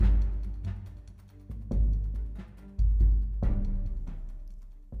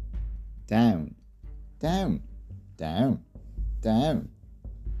down, down, down, down.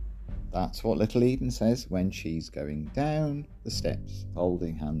 That's what little Eden says when she's going down the steps,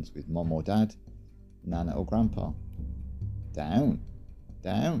 holding hands with Mum or Dad, Nana or Grandpa. Down,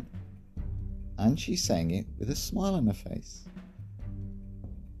 down. And she's saying it with a smile on her face.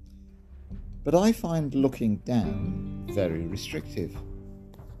 But I find looking down very restrictive.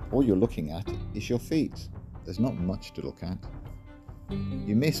 All you're looking at is your feet. There's not much to look at.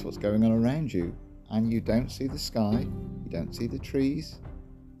 You miss what's going on around you, and you don't see the sky, you don't see the trees,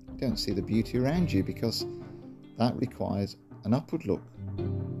 you don't see the beauty around you, because that requires an upward look.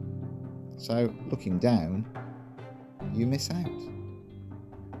 So looking down, you miss out.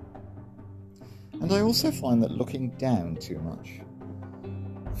 And I also find that looking down too much,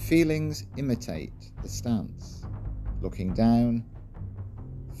 feelings imitate the stance. Looking down,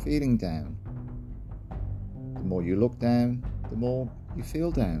 feeling down. The more you look down, the more you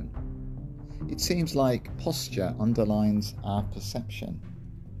feel down. It seems like posture underlines our perception,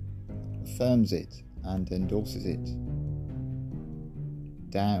 affirms it and endorses it.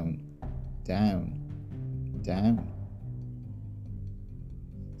 Down, down, down.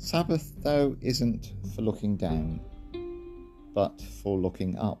 Sabbath, though, isn't for looking down, but for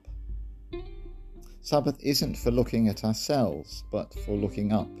looking up. Sabbath isn't for looking at ourselves, but for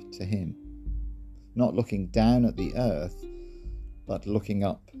looking up to Him. Not looking down at the earth, but looking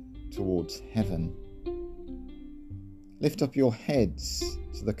up towards heaven. Lift up your heads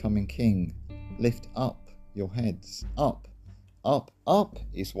to the coming King. Lift up your heads. Up, up, up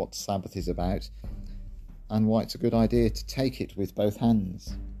is what Sabbath is about, and why it's a good idea to take it with both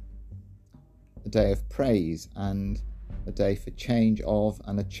hands. A day of praise and a day for change of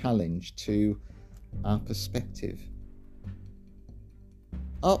and a challenge to our perspective.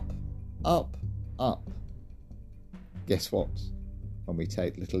 Up, up, up. Guess what? When we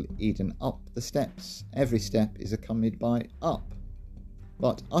take little Eden up the steps, every step is accompanied by up,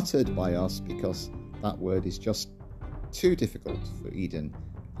 but uttered by us because that word is just too difficult for Eden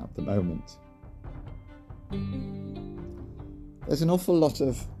at the moment. There's an awful lot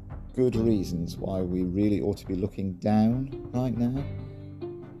of good reasons why we really ought to be looking down right now.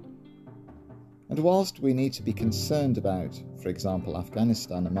 And whilst we need to be concerned about, for example,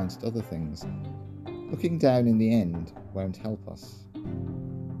 Afghanistan amongst other things, looking down in the end won't help us.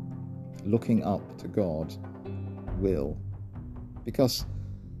 Looking up to God will, because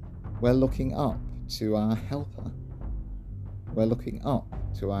we're looking up to our helper. We're looking up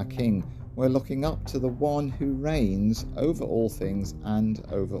to our King. We're looking up to the one who reigns over all things and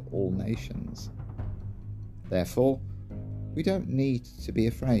over all nations. Therefore, we don't need to be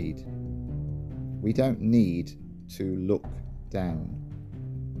afraid. We don't need to look down.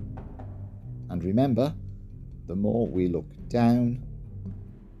 And remember, the more we look down,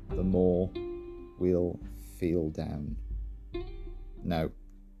 the more we'll feel down. No,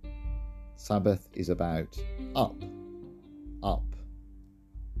 Sabbath is about up, up,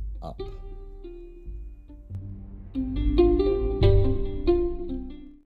 up.